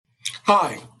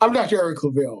Hi, I'm Dr. Eric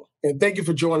Claville, and thank you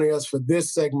for joining us for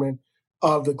this segment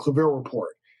of the Claville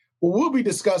Report, where we'll be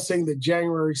discussing the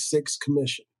January 6th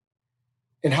Commission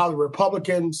and how the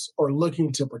Republicans are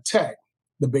looking to protect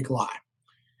the big lie.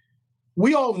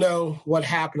 We all know what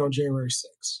happened on January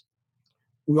 6th.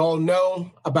 We all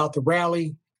know about the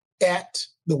rally at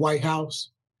the White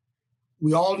House.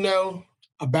 We all know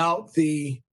about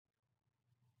the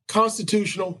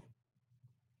constitutional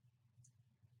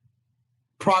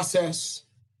process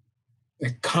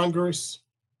that Congress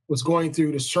was going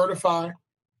through to certify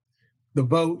the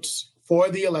votes for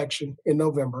the election in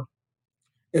November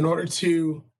in order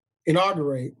to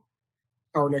inaugurate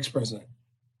our next president.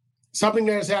 Something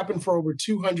that has happened for over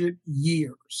 200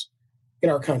 years in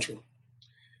our country.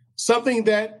 Something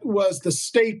that was the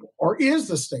staple, or is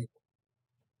the staple,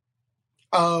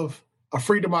 of a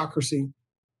free democracy,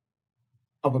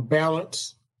 of a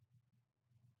balanced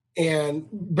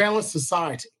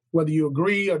society. Whether you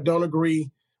agree or don't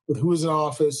agree with who's in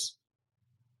office,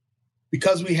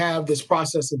 because we have this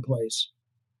process in place,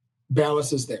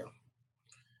 balance is there.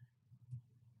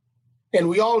 And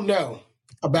we all know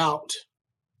about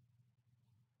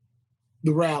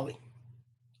the rally,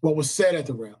 what was said at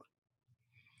the rally,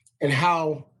 and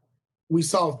how we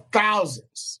saw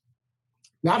thousands,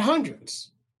 not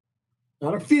hundreds,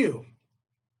 not a few,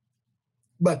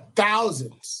 but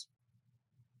thousands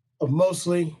of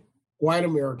mostly white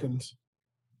Americans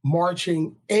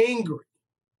marching angry,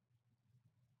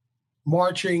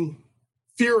 marching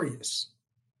furious,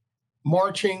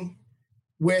 marching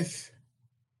with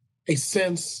a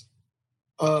sense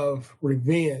of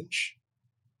revenge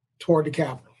toward the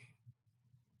Capitol,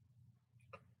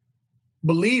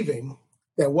 believing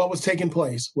that what was taking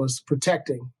place was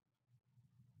protecting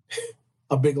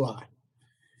a big lie.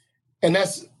 And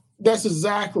that's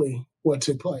exactly what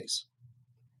took place.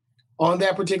 On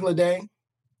that particular day,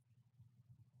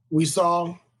 we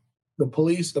saw the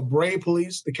police, the brave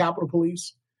police, the Capitol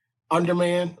Police,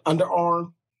 undermanned,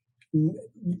 underarmed,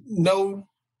 no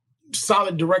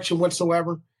solid direction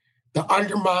whatsoever, the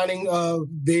undermining of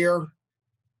their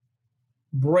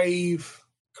brave,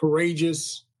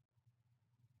 courageous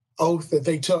oath that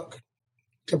they took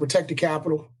to protect the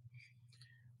Capitol.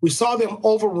 We saw them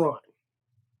overrun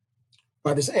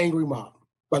by this angry mob,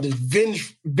 by this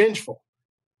vengeful,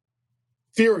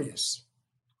 furious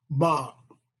mob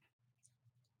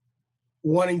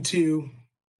wanting to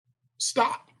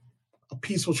stop a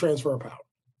peaceful transfer of power.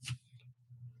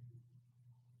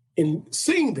 In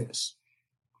seeing this,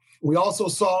 we also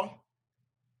saw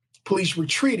police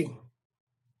retreating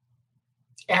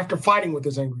after fighting with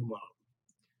this angry mob,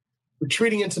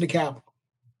 retreating into the Capitol,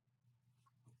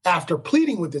 after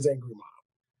pleading with this angry mob,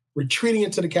 retreating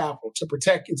into the Capitol to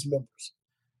protect its members.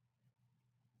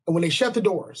 And when they shut the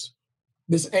doors,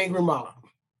 this angry mob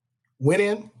went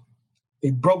in,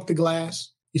 they broke the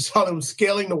glass. You saw them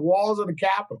scaling the walls of the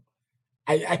Capitol.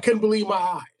 I couldn't believe my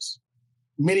eyes.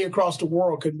 Many across the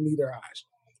world couldn't believe their eyes.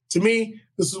 To me,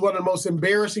 this is one of the most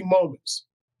embarrassing moments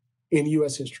in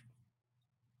U.S. history.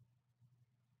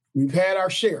 We've had our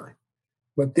share,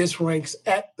 but this ranks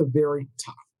at the very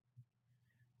top.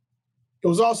 It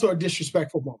was also a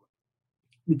disrespectful moment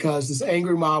because this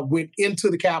angry mob went into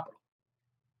the Capitol,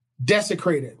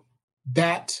 desecrated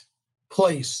that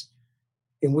place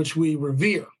in which we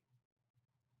revere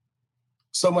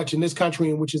so much in this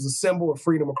country, and which is a symbol of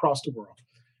freedom across the world.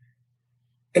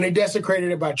 And they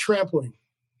desecrated it by trampling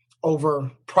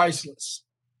over priceless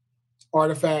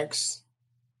artifacts.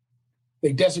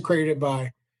 They desecrated it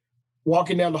by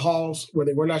walking down the halls where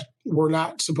they were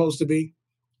not supposed to be.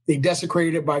 They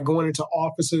desecrated it by going into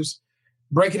offices,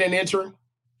 breaking and entering,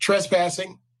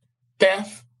 trespassing,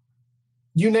 theft,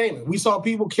 you name it. We saw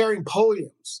people carrying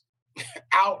podiums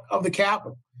out of the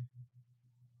Capitol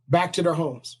back to their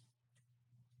homes.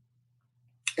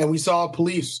 And we saw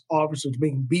police officers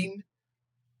being beaten.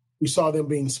 We saw them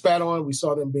being spat on. We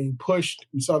saw them being pushed.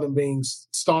 We saw them being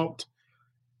stomped.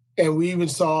 And we even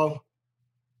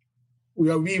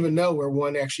know where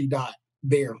one actually died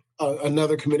there.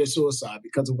 Another committed suicide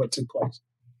because of what took place.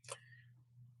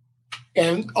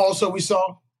 And also we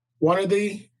saw one of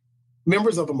the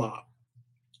members of the mob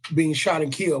being shot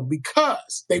and killed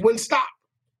because they wouldn't stop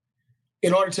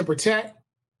in order to protect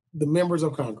the members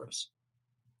of Congress.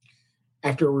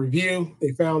 After a review,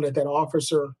 they found that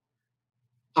officer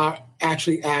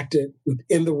actually acted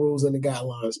within the rules and the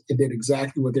guidelines and did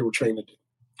exactly what they were trained to do.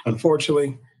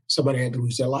 Unfortunately, somebody had to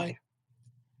lose their life.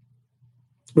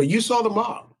 But you saw the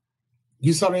mob.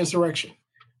 You saw the insurrection.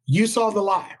 You saw the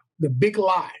lie, the big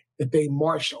lie that they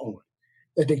marched on,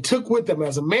 that they took with them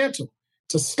as a mantle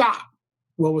to stop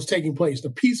what was taking place, the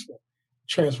peaceful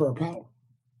transfer of power.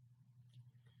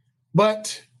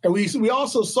 And we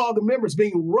also saw the members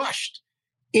being rushed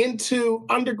into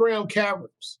underground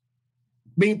caverns,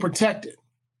 being protected.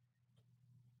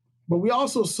 But we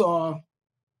also saw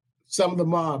some of the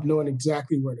mob knowing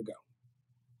exactly where to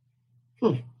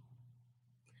go.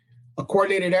 A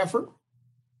coordinated effort,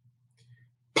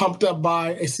 pumped up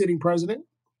by a sitting president,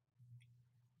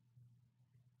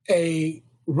 a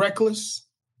reckless,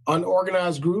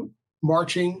 unorganized group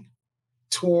marching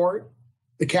toward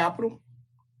the Capitol,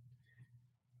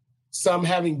 some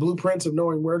having blueprints of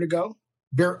knowing where to go,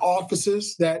 their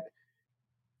offices that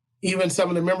even some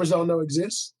of the members don't know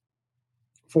exist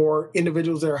for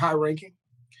individuals that are high ranking.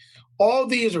 All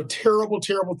these are terrible,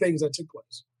 terrible things that took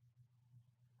place.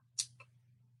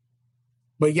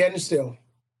 But yet and still,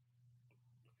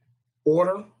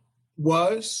 order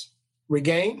was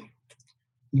regained.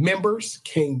 Members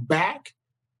came back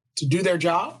to do their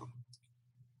job.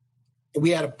 And we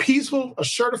had a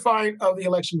certifying of the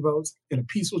election votes and a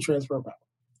peaceful transfer of power.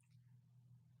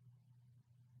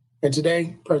 And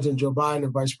today, President Joe Biden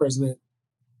and Vice President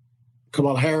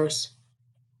Kamala Harris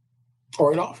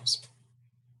are in office.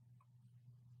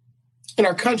 And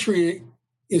our country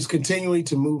is continuing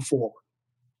to move forward,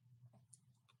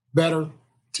 better,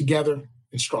 together,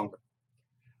 and stronger.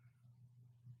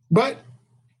 But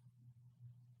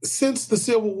since the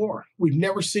Civil War, we've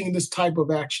never seen this type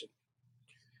of action.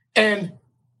 And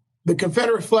the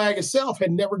Confederate flag itself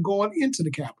had never gone into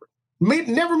the Capitol,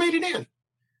 never made it in.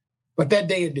 But that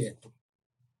day it did.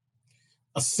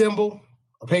 A symbol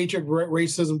of hatred,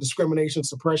 racism, discrimination,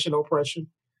 suppression, oppression,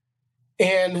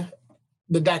 and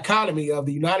the dichotomy of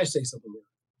the United States of America.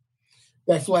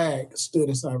 That flag stood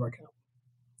inside of our Capitol.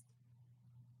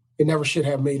 It never should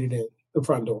have made it in the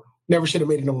front door. Never should have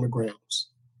made it on the grounds.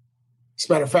 As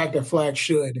a matter of fact, that flag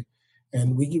should,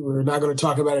 and we're not going to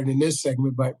talk about it in this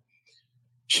segment, but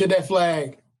should that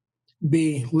flag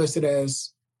be listed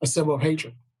as a symbol of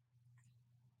hatred?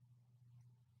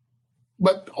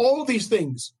 But all these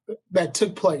things that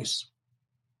took place,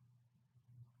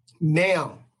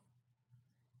 now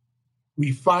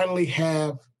we finally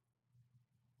have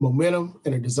momentum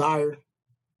and a desire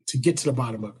to get to the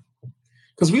bottom of it.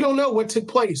 Because we don't know what took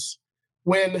place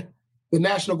when the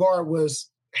National Guard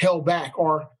was held back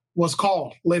or was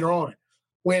called later on.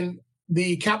 When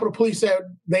the Capitol Police said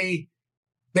they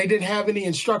didn't have any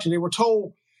instruction. They were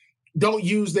told, don't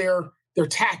use their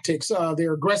tactics,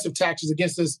 their aggressive tactics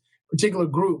against this particular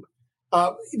group.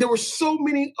 There were so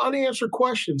many unanswered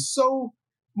questions, so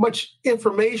much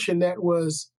information that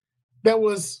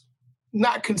was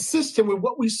not consistent with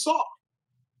what we saw.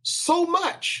 So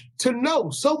much to know,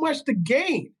 so much to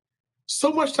gain,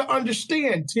 so much to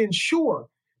understand, to ensure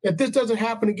that this doesn't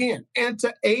happen again, and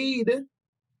to aid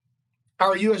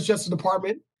our U.S. Justice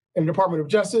Department and the Department of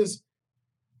Justice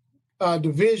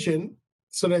division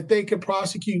so that they can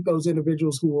prosecute those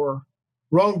individuals who are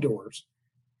wrongdoers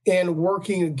and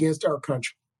working against our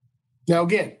country. Now,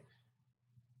 again,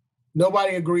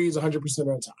 nobody agrees 100% of the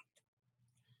time.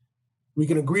 We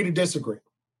can agree to disagree,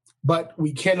 but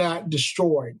we cannot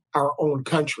destroy our own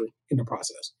country in the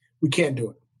process. We can't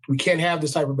do it. We can't have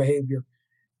this type of behavior,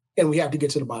 and we have to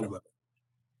get to the bottom of it.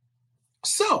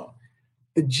 So,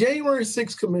 the January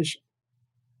 6th Commission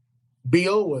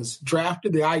bill was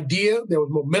drafted. The idea, there was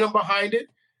momentum behind it.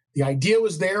 The idea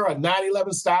was there, a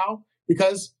 9/11 style,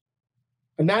 because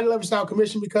a 9/11 style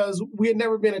commission, because we had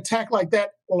never been attacked like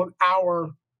that on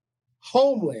our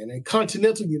homeland, a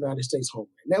continental United States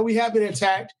homeland. Now we have been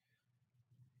attacked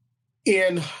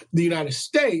in the United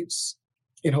States,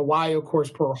 in Hawaii, of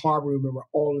course, Pearl Harbor. Remember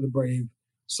all of the brave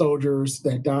soldiers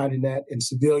that died in that and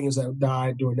civilians that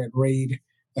died during that raid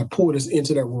that pulled us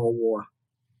into that World War.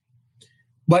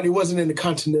 But it wasn't in the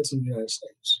continental United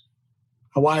States.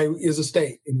 Hawaii is a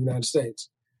state in the United States,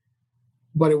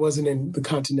 but it wasn't in the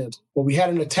continental. Well, we had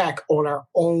an attack on our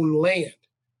own land,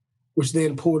 which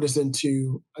then pulled us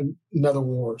into other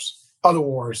wars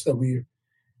that we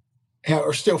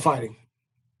are still fighting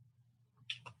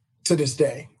to this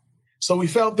day. So we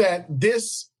felt that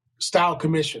this style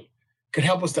commission could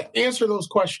help us to answer those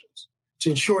questions to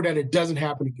ensure that it doesn't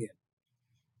happen again.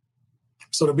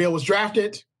 So the bill was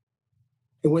drafted.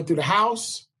 It went through the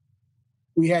House.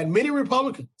 We had many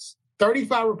Republicans,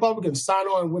 35 Republicans, sign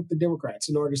on with the Democrats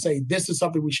in order to say this is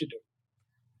something we should do.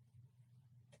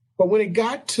 But when it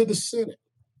got to the Senate,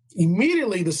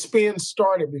 immediately the spin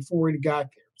started before it got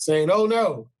there, saying, oh,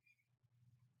 no,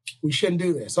 we shouldn't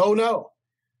do this. Oh, no,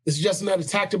 this is just another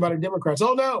tactic by the Democrats.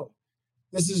 Oh, no,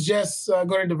 this is just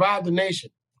going to divide the nation.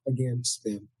 Again,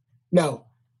 spin. No,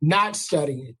 not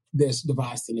studying this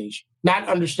divides the nation, not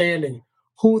understanding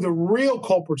who the real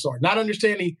culprits are, not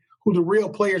understanding who the real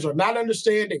players are, not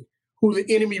understanding who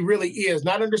the enemy really is,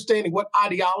 not understanding what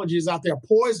ideology is out there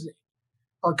poisoning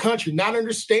our country, not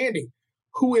understanding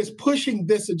who is pushing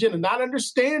this agenda, not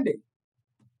understanding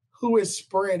who is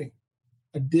spreading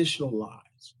additional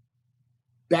lies.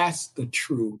 That's the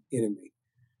true enemy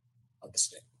of the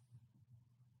state.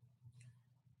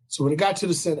 So when it got to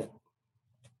the Senate,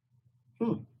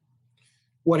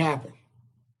 what happened?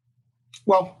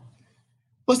 Well,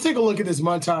 let's take a look at this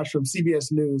montage from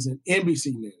CBS News and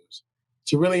NBC News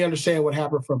to really understand what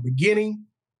happened from beginning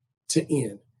to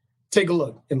end. Take a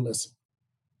look and listen.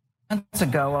 Months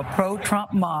ago, a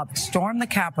pro-Trump mob stormed the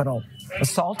Capitol,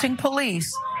 assaulting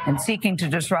police and seeking to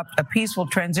disrupt a peaceful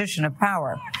transition of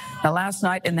power. Now, last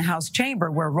night in the House chamber,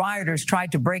 where rioters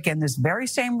tried to break in this very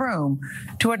same room,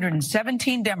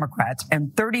 217 Democrats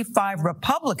and 35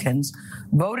 Republicans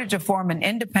voted to form an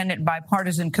independent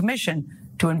bipartisan commission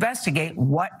to investigate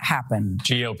what happened.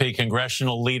 GOP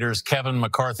congressional leaders Kevin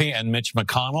McCarthy and Mitch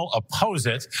McConnell oppose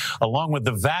it, along with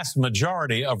the vast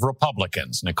majority of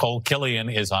Republicans. Nicole Killian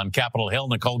is on Capitol Hill.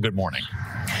 Nicole, good morning.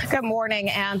 Good morning,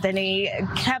 Anthony.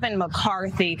 Kevin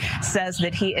McCarthy says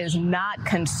that he is not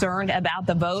concerned about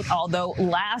the vote, although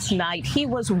last night he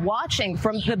was watching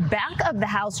from the back of the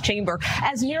House chamber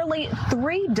as nearly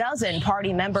 36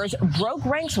 party members broke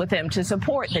ranks with him to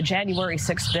support the January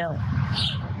 6th bill.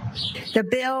 The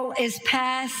bill is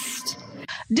passed.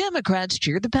 Democrats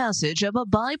cheered the passage of a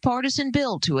bipartisan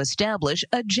bill to establish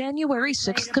a January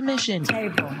 6th commission.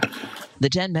 The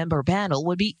 10-member panel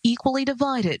would be equally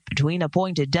divided between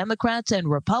appointed Democrats and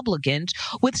Republicans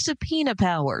with subpoena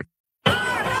power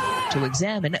to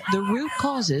examine the root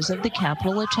causes of the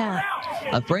Capitol attack,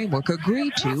 a framework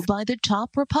agreed to by the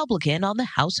top Republican on the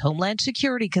House Homeland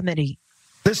Security Committee.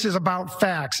 This is about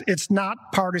facts. It's not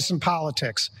partisan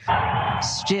politics.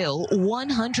 Still,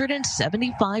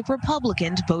 175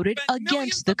 Republicans voted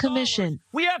against the commission.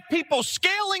 We have people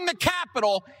scaling the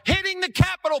Capitol, hitting the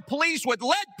Capitol Police with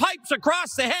lead pipes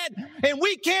across the head, and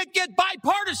we can't get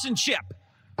bipartisanship.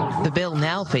 The bill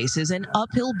now faces an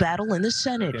uphill battle in the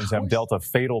Senate. Have dealt a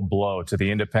fatal blow to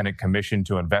the independent commission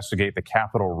to investigate the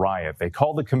Capitol riot. They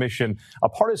called the commission a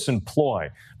partisan ploy,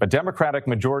 but Democratic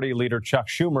Majority Leader Chuck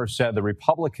Schumer said the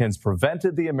Republicans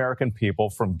prevented the American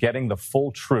people from getting the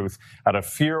full truth out of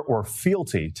fear or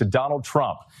fealty to Donald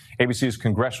Trump. ABC's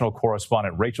congressional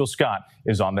correspondent Rachel Scott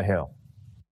is on the Hill.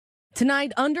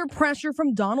 Tonight, under pressure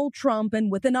from Donald Trump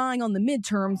and with an eye on the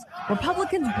midterms,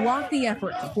 Republicans blocked the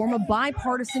effort to form a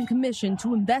bipartisan commission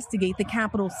to investigate the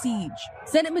Capitol siege.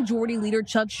 Senate Majority Leader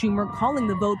Chuck Schumer calling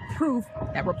the vote proof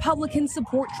that Republicans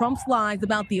support Trump's lies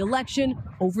about the election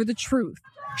over the truth.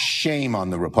 Shame on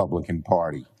the Republican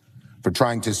Party for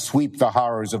trying to sweep the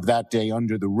horrors of that day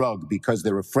under the rug because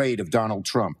they're afraid of Donald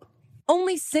Trump.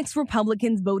 Only 6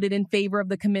 Republicans voted in favor of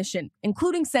the commission,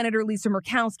 including Senator Lisa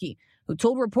Murkowski, who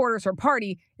told reporters her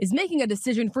party is making a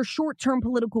decision for short-term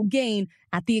political gain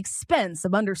at the expense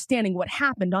of understanding what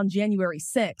happened on January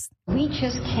 6th. We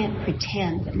just can't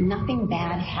pretend that nothing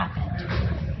bad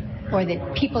happened or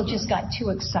that people just got too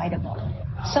excitable.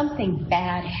 Something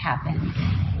bad happened,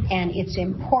 and it's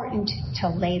important to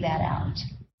lay that out.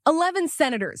 11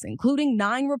 senators, including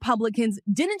 9 Republicans,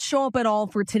 didn't show up at all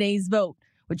for today's vote,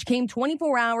 which came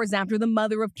 24 hours after the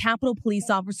mother of Capitol Police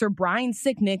Officer Brian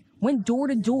Sicknick went door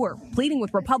to door, pleading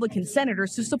with Republican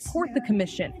senators to support the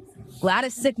commission.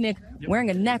 Gladys Sicknick wearing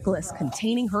a necklace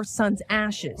containing her son's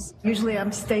ashes. Usually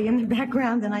I'm staying in the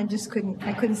background and I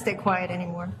couldn't stay quiet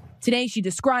anymore. Today, she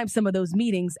described some of those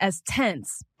meetings as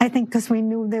tense. I think because we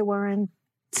knew they weren't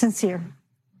sincere.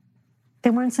 They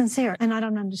weren't sincere, and I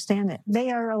don't understand it.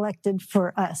 They are elected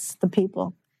for us, the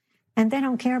people. And they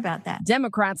don't care about that.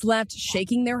 Democrats left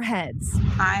shaking their heads.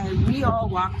 We all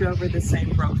walked over the same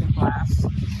broken glass.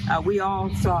 We all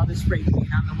saw the spray paint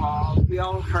on the wall. We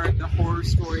all heard the horror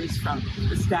stories from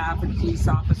the staff and police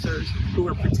officers who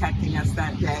were protecting us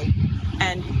that day.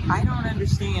 And I don't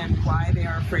understand why they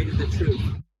are afraid of the truth.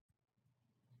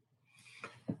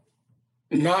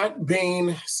 Not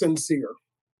being sincere.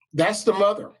 That's the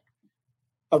mother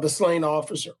of the slain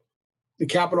officer, the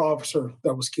Capitol officer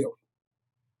that was killed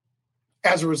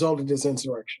as a result of this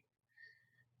insurrection.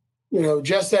 You know,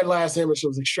 just that last image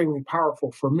was extremely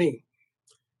powerful for me.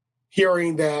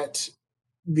 Hearing that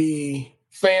the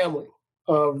family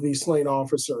of the slain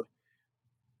officer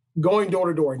going door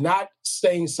to door, not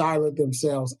staying silent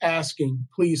themselves, asking,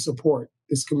 please support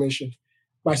this commission.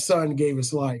 My son gave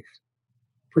his life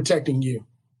protecting you.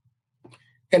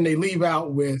 And they leave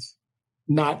out with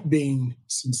not being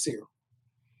sincere.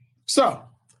 So,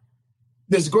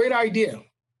 this great idea,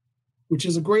 which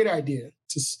is a great idea,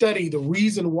 to study the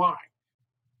reason why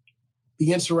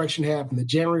the insurrection happened, the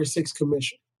January 6th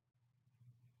Commission,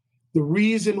 The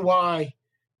reason why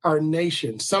our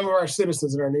nation, some of our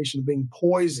citizens in our nation are being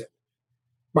poisoned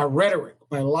by rhetoric,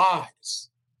 by lies.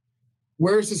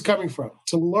 Where is this coming from?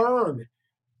 To learn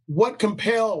what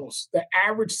compels the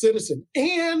average citizen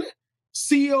and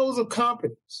CEOs of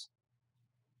companies,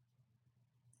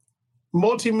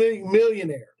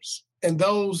 multimillionaires, and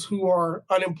those who are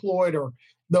unemployed or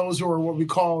those who are what we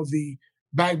call the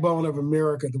backbone of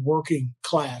America, the working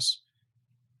class,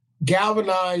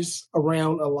 galvanize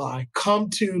around a lie, come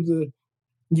to the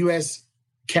U.S.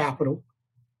 Capitol,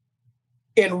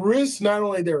 and risk not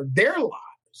only their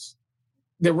lives,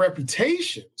 their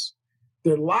reputations,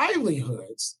 their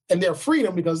livelihoods, and their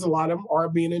freedom, because a lot of them are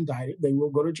being indicted. They will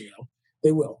go to jail.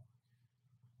 They will.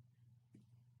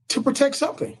 To protect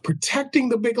something, protecting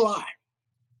the big lie.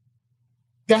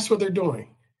 That's what they're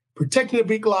doing. Protecting the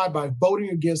big lie by voting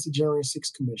against the January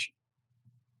 6th Commission.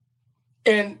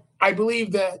 And I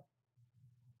believe that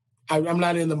I'm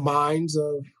not in the minds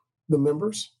of the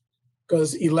members,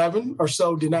 because 11 or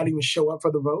so did not even show up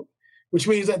for the vote, which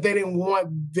means that they didn't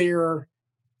want their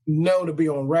no to be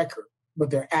on record, but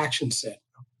their action said.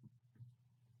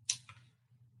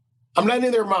 I'm not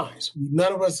in their minds.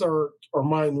 None of us are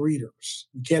mind readers.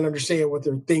 We can't understand what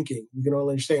they're thinking. We can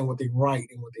only understand what they write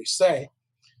and what they say.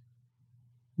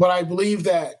 But I believe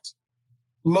that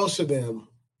most of them,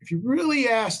 if you really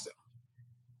ask them,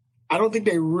 I don't think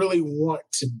they really want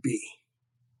to be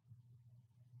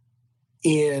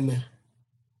in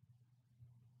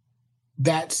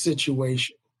that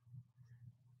situation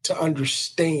to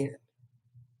understand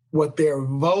what their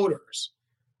voters,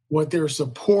 what their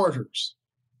supporters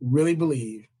really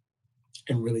believe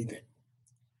and really think.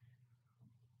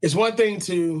 It's one thing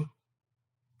to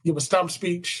give a stump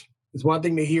speech. It's one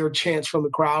thing to hear chants from the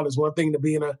crowd. It's one thing to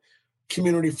be in a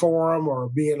community forum or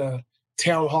be in a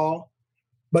town hall.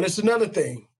 But it's another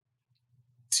thing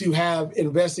to have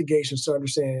investigations to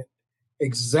understand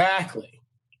exactly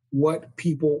what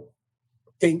people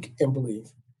think and believe.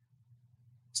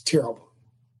 It's terrible.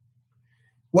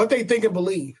 What they think and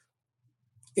believe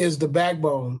is the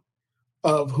backbone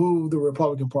of who the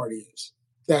Republican Party is.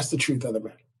 That's the truth of the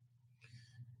matter.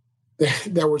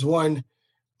 There was one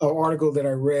article that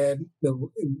I read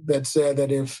that said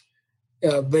that if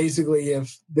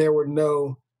there were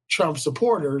no Trump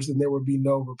supporters, then there would be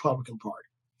no Republican Party.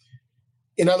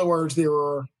 In other words, there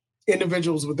are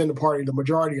individuals within the party, the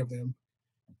majority of them,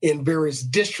 in various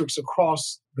districts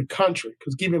across the country.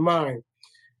 Because keep in mind,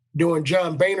 during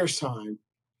John Boehner's time,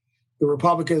 the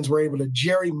Republicans were able to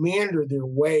gerrymander their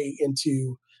way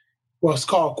into what's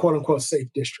called, quote unquote, safe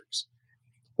districts.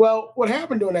 Well, what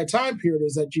happened during that time period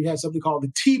is that you had something called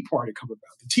the Tea Party come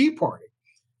about. The Tea Party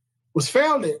was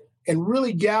founded and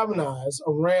really galvanized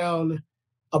around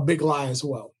a big lie as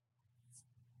well.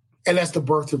 And that's the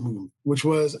birther movement, which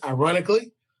was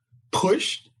ironically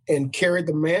pushed and carried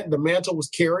the mantle was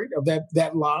carried of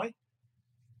that lie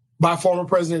by former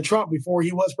President Trump before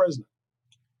he was president.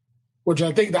 Which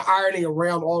I think the irony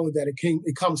around all of that,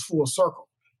 it comes full circle.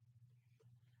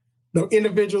 The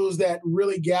individuals that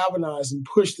really galvanized and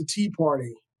pushed the Tea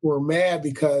Party were mad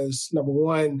because, number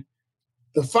one,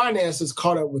 the finances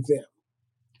caught up with them.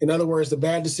 In other words, the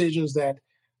bad decisions that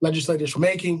legislators were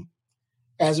making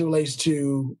as it relates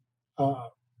to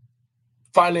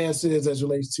finances, as it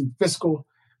relates to fiscal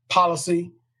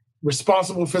policy,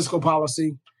 responsible fiscal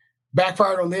policy,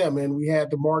 backfired on them. And we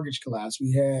had the mortgage collapse.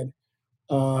 We had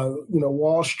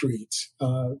Wall Street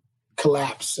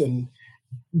collapse and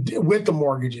with the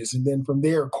mortgages. And then from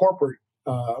there, corporate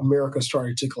America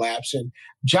started to collapse and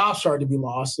jobs started to be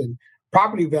lost and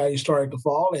property values started to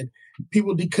fall and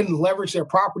people couldn't leverage their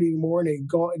property anymore. And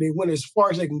they went as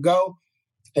far as they can go.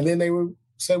 And then they would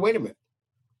say, wait a minute.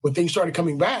 When things started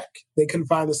coming back, they couldn't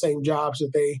find the same jobs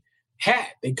that they had.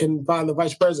 They couldn't find the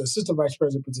vice president, assistant vice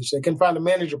president position. They couldn't find the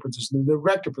manager position, the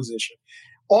director position.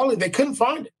 They couldn't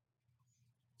find it.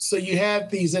 So you had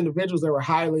these individuals that were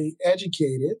highly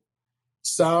educated,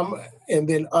 some, and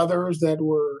then others that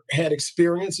had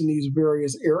experience in these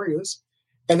various areas,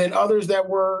 and then others that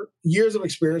were years of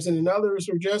experience, and then others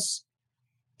were just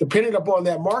dependent upon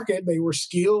that market. They were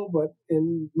skilled,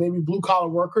 and maybe blue-collar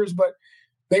workers, but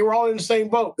they were all in the same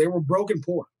boat. They were broke and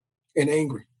poor and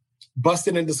angry,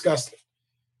 busted and disgusted.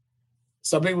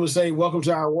 Some people say, welcome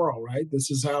to our world, right? This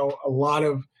is how a lot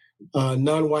of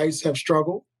non-whites have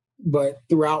struggled but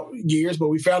throughout years, but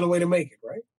we found a way to make it,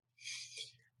 right?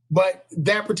 But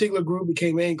that particular group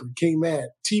became angry, became mad.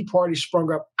 Tea Party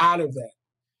sprung up out of that.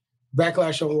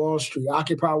 Backlash on Wall Street,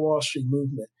 Occupy Wall Street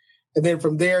movement. And then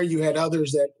from there, you had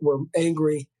others that were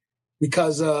angry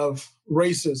because of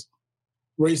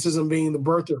racism being the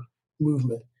birther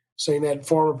movement. saying that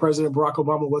former President Barack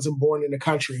Obama wasn't born in the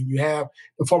country. And you have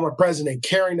the former president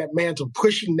carrying that mantle,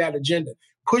 pushing that agenda,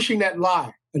 pushing that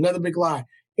lie, another big lie,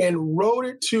 and rode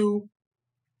it to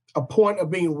a point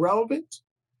of being relevant,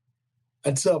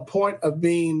 and to a point of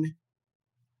being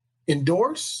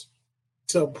endorsed,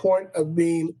 to a point of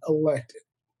being elected.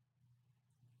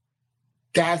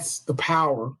 That's the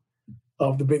power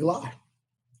of the big lie.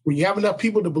 When you have enough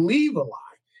people to believe a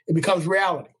lie, it becomes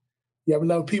reality. You have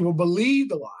enough people believe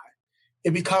the lie,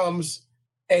 it becomes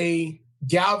a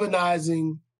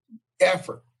galvanizing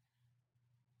effort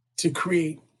to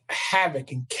create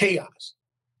havoc and chaos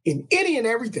in any and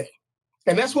everything.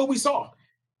 And that's what we saw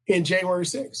in January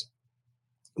 6th,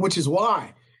 which is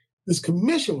why this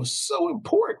commission was so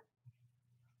important.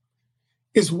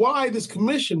 It's why this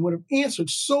commission would have answered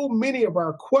so many of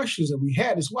our questions that we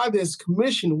had. It's why this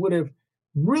commission would have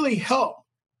really helped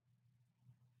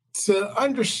to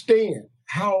understand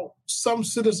how some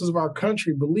citizens of our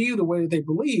country believe the way that they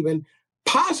believe, and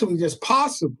possibly, just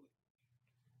possibly,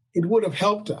 it would have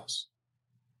helped us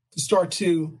to start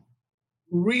to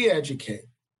re-educate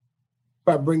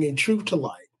by bringing truth to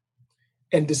light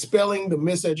and dispelling the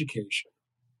miseducation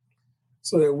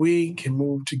so that we can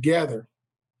move together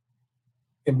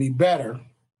and be better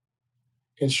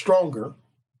and stronger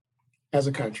as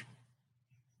a country.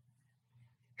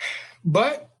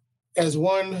 But as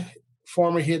one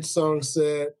former hit song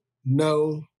said,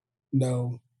 no,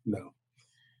 no, no.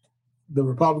 The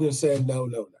Republicans said no,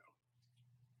 no,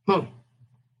 no.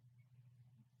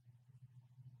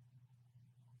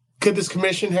 Could this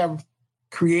commission have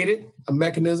created a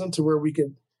mechanism to where we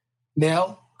could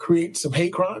now create some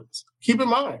hate crimes? Keep in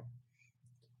mind,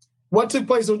 what took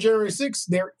place on January 6th,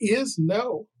 there is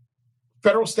no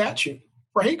federal statute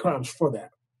for hate crimes for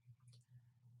that.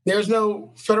 There's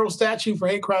no federal statute for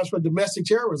hate crimes for domestic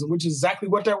terrorism, which is exactly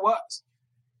what that was.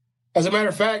 As a matter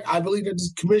of fact, I believe that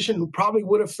this commission probably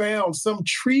would have found some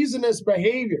treasonous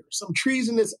behavior, some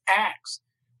treasonous acts,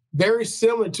 very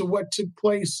similar to what took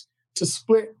place to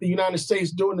split the United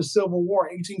States during the Civil War,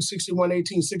 1861,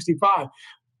 1865.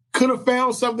 Could have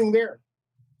found something there.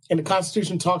 And the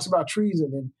Constitution talks about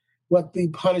treason and what the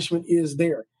punishment is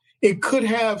there. It could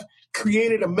have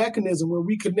created a mechanism where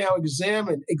we could now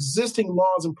examine existing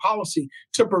laws and policy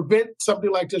to prevent something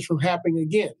like this from happening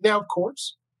again. Now, of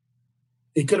course,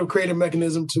 it could have created a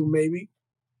mechanism to maybe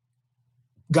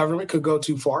government could go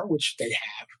too far, which they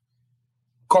have.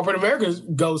 Corporate America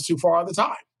goes too far all the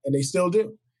time, and they still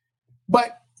do.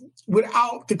 But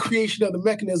without the creation of the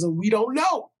mechanism, we don't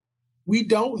know. We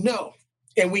don't know,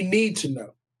 and we need to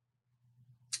know.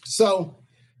 So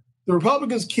the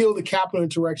Republicans killed the Capitol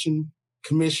Insurrection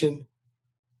Commission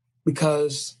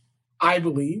because I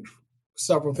believe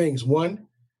several things. One,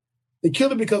 they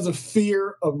killed it because of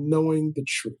fear of knowing the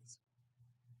truth.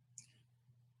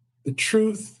 The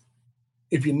truth,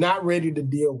 if you're not ready to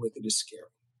deal with it, is scary.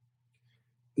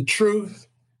 The truth,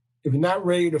 if you're not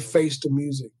ready to face the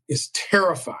music, is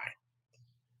terrifying.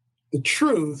 The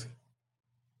truth,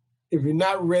 if you're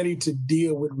not ready to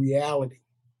deal with reality,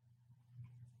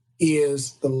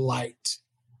 is the light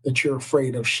that you're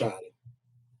afraid of shining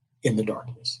in the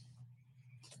darkness.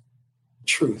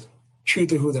 Truth.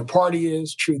 Truth of who their party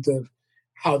is, truth of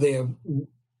how they have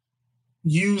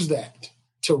used that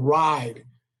to ride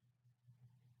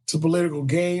to political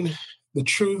gain, the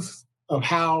truth of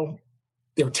how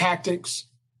their tactics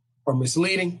are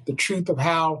misleading, the truth of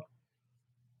how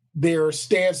their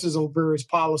stances on various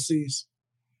policies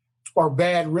are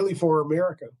bad really for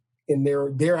America and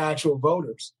their actual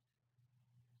voters,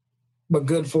 but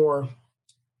good for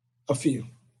a few.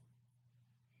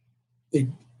 The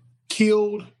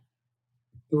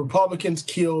Republicans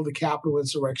killed the Capitol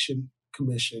Insurrection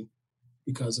Commission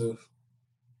because of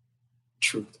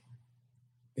truth.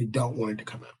 They don't want it to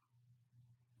come out.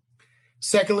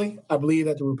 Secondly, I believe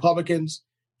that the Republicans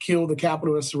killed the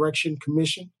Capitol Insurrection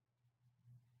Commission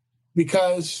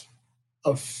because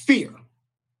of fear.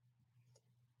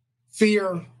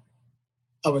 Fear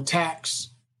of attacks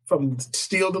from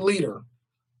still the leader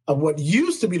of what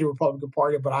used to be the Republican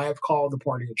Party, but I have called the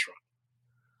party of Trump.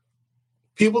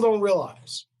 People don't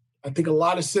realize, I think a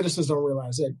lot of citizens don't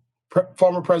realize that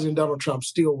former President Donald Trump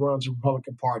still runs the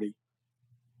Republican Party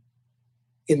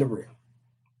in the rear.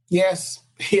 Yes,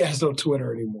 he has no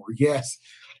Twitter anymore. Yes,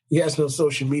 he has no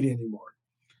social media anymore.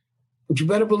 But you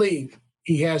better believe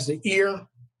he has the ear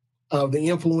of the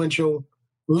influential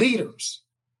leaders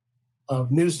of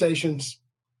news stations,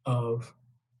 of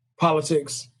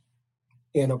politics,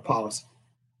 and of policy.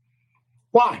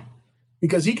 Why?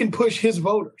 Because he can push his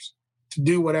voters to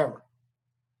do whatever.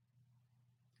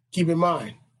 Keep in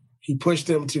mind, he pushed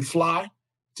them to fly,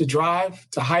 to drive,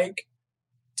 to hike,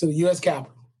 to the U.S.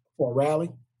 Capitol for a rally,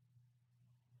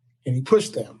 and he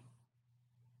pushed them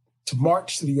to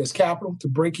march to the U.S. Capitol, to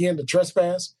break in, to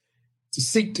trespass, to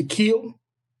seek to kill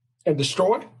and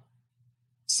destroy.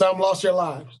 Some lost their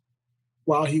lives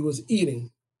while he was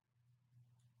eating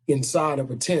inside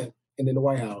of a tent and in the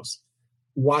White House,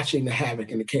 watching the havoc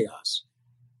and the chaos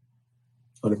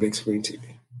on a big screen TV.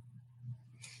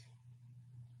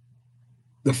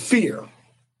 The fear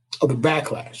of the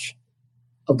backlash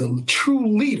of the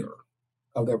true leader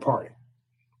of their party.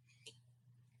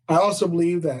 I also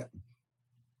believe that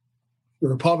the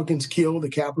Republicans killed the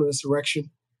Capitol Insurrection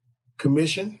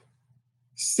Commission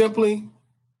simply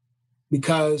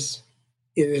because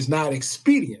it is not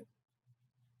expedient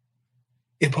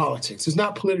in politics. It's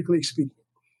not politically expedient.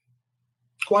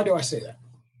 Why do I say that?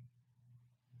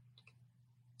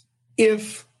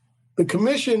 If the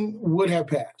commission would have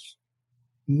passed,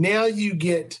 now you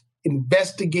get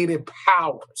investigative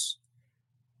powers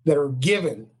that are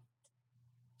given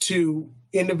to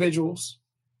individuals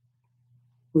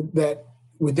that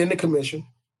within the commission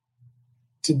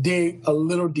to dig a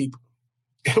little deeper.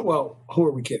 Well, who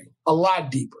are we kidding? A lot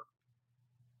deeper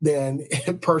than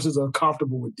persons are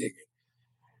comfortable with digging.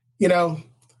 You know,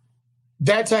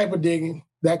 that type of digging,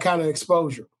 that kind of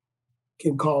exposure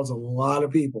can cause a lot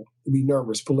of people to be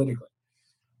nervous politically.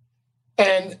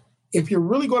 And if you're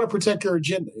really going to protect your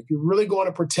agenda, if you're really going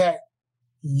to protect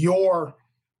your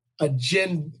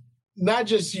agenda, not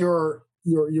just your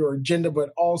agenda, but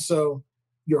also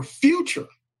your future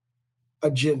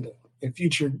agenda and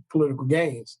future political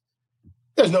gains,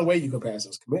 there's no way you can pass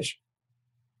this commission.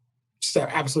 Just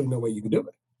absolutely no way you can do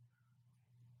it.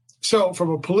 So from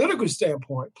a political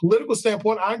standpoint,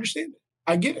 I understand it.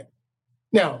 I get it.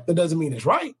 Now, that doesn't mean it's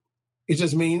right. It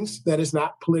just means that it's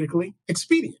not politically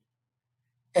expedient.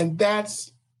 And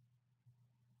that's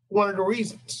one of the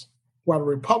reasons why the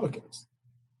Republicans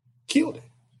killed it.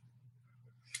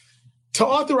 To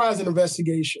authorize an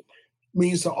investigation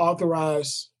means to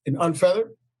authorize an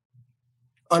unfeathered,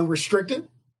 unrestricted,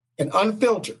 and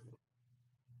unfiltered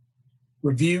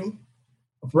review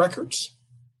of records,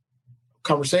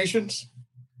 conversations,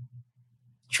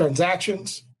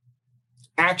 transactions,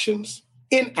 actions,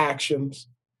 inactions,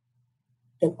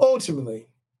 and ultimately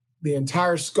the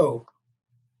entire scope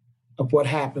of what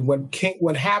happened.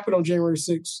 What happened on January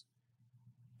 6th,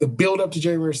 the build-up to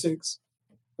January 6th,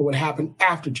 and what happened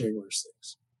after January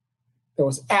 6th. There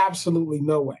was absolutely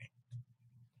no way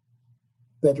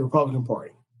that the Republican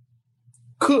Party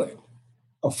could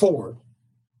afford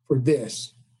for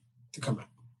this to come out.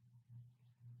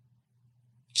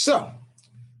 So,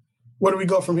 where do we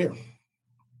go from here?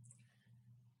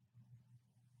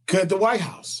 Could the White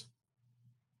House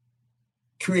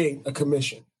create a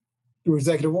commission through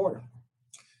executive order?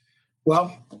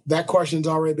 Well, that question's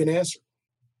already been answered.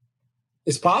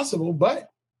 It's possible, but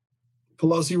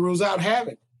Pelosi rules out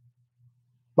having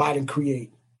Biden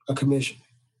create a commission.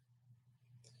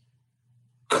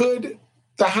 Could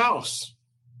the House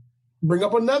bring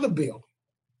up another bill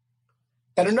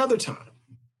at another time?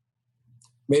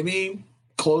 Maybe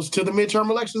close to the midterm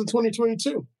elections of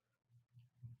 2022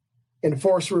 and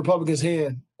force the Republicans'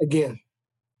 hand again.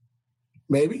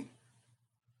 Maybe.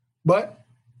 But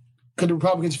could the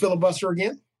Republicans filibuster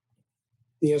again?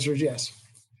 The answer is yes.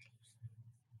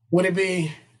 Would it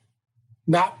be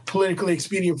not politically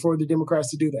expedient for the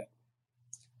Democrats to do that?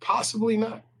 Possibly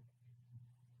not.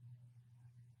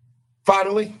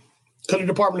 Finally, could the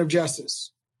Department of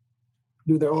Justice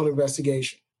do their own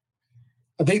investigation?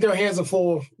 I think their hands are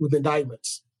full with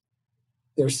indictments.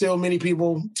 There are still many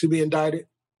people to be indicted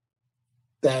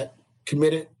that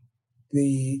committed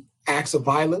the acts of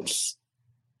violence,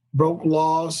 broke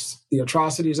laws, the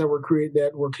atrocities that were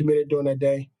committed during that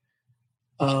day.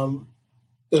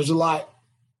 There's a lot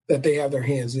that they have their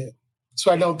hands in.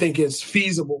 So I don't think it's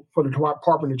feasible for the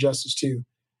Department of Justice to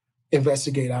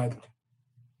investigate either.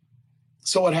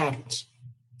 So what happens?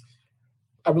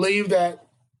 I believe that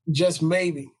just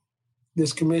maybe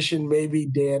this commission may be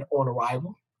dead on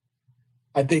arrival.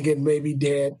 I think it may be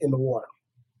dead in the water.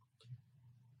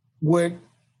 Would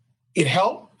it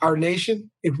help our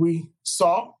nation if we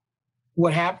saw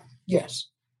what happened? Yes.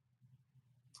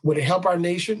 Would it help our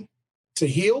nation to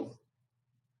heal?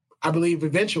 I believe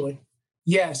eventually,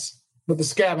 yes, but the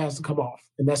scab has to come off,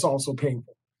 and that's also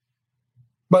painful.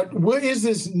 But what is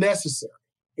this necessary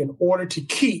in order to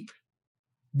keep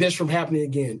this from happening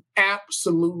again?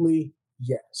 Absolutely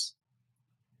yes.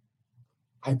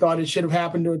 I thought it should have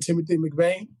happened to Timothy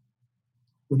McVeigh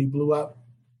when he blew up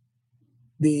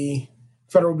the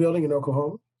federal building in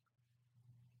Oklahoma,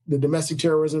 the domestic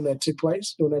terrorism that took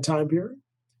place during that time period.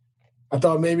 I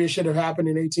thought maybe it should have happened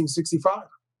in 1865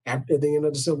 at the end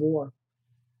of the Civil War.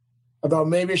 I thought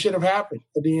maybe it should have happened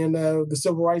at the end of the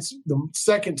civil rights, the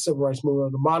second civil rights movement,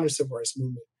 or the modern civil rights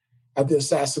movement, at the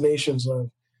assassinations of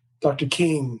Dr.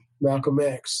 King, Malcolm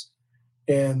X,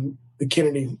 and the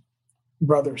Kennedy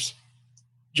brothers,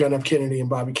 John F. Kennedy and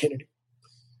Bobby Kennedy,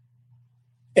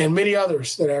 and many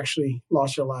others that actually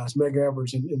lost their lives, Medgar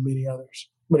Evers and many others.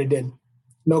 But it didn't.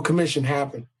 No commission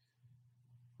happened.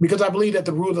 Because I believe that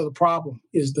the root of the problem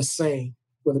is the same,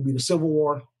 whether it be the Civil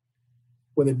War,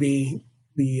 whether it be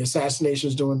the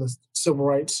assassinations during the Civil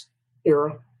Rights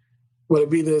era, whether it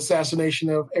be the assassination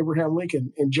of Abraham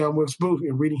Lincoln and John Wilkes Booth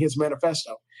and reading his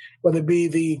manifesto, whether it be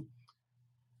the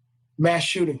mass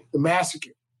shooting, the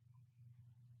massacre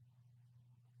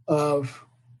of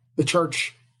the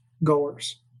church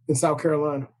goers in South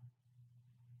Carolina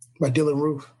by Dylann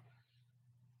Roof,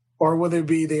 or whether it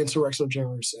be the insurrection of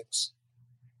January 6th.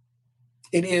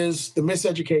 It is the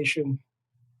miseducation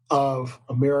of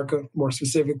America, more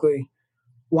specifically,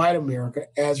 white America,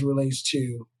 as it relates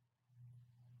to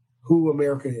who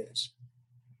America is.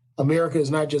 America is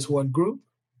not just one group,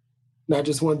 not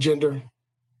just one gender,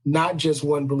 not just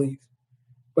one belief,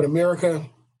 but America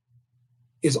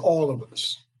is all of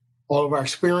us, all of our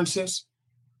experiences,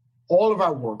 all of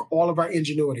our work, all of our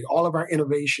ingenuity, all of our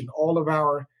innovation, all of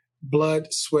our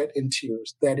blood, sweat, and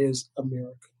tears. That is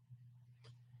America.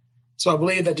 So I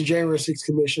believe that the January 6th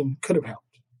Commission could have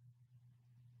helped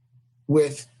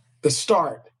with the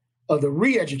start of the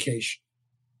re-education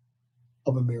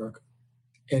of America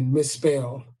and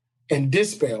misspell and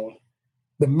dispel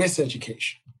the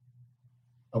miseducation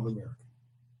of America.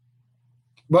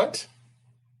 But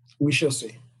we shall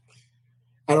see.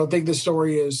 I don't think the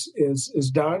story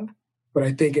is done, but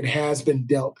I think it has been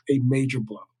dealt a major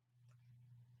blow.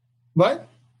 But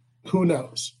who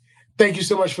knows? Thank you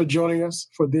so much for joining us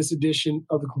for this edition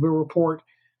of the Claville Report,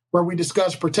 where we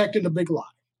discuss protecting the big lie,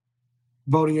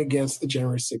 voting against the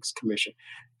January 6th Commission.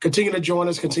 Continue to join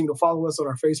us. Continue to follow us on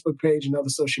our Facebook page and other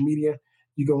social media.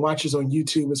 You can watch us on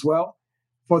YouTube as well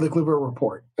for the Claville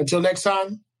Report. Until next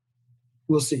time,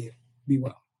 we'll see you. Be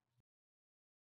well.